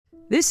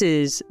This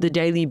is the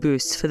daily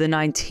boost for the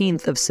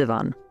 19th of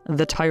Sivan,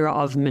 the Torah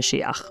of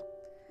Moshiach.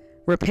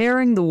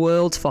 Repairing the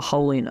world for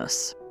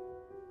holiness.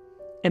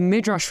 And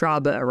Midrash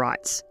Rabbah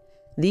writes,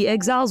 the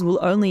exiles will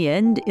only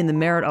end in the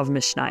merit of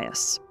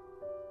Mishnayos.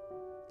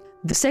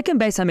 The second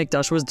Beis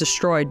HaMikdash was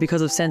destroyed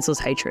because of senseless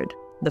hatred.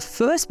 The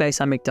first Beis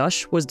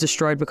HaMikdash was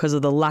destroyed because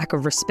of the lack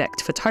of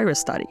respect for Torah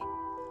study.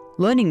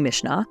 Learning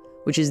Mishnah,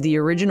 which is the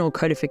original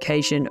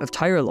codification of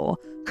Torah law,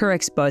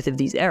 corrects both of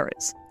these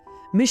errors.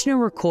 Mishnah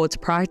records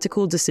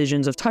practical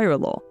decisions of Torah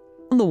law.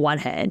 On the one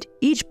hand,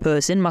 each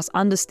person must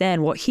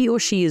understand what he or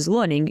she is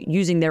learning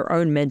using their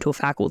own mental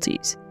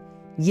faculties.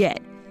 Yet,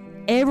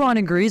 everyone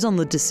agrees on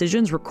the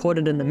decisions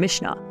recorded in the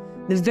Mishnah.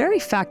 The very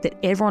fact that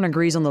everyone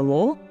agrees on the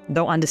law,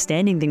 though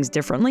understanding things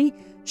differently,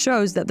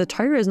 shows that the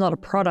Torah is not a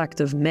product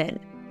of men.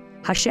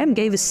 Hashem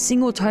gave a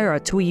single Torah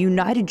to a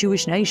united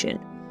Jewish nation.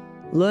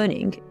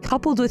 Learning,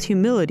 coupled with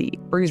humility,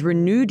 brings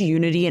renewed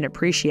unity and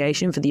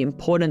appreciation for the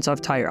importance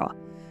of Torah.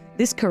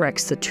 This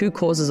corrects the two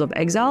causes of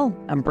exile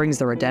and brings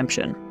the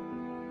redemption.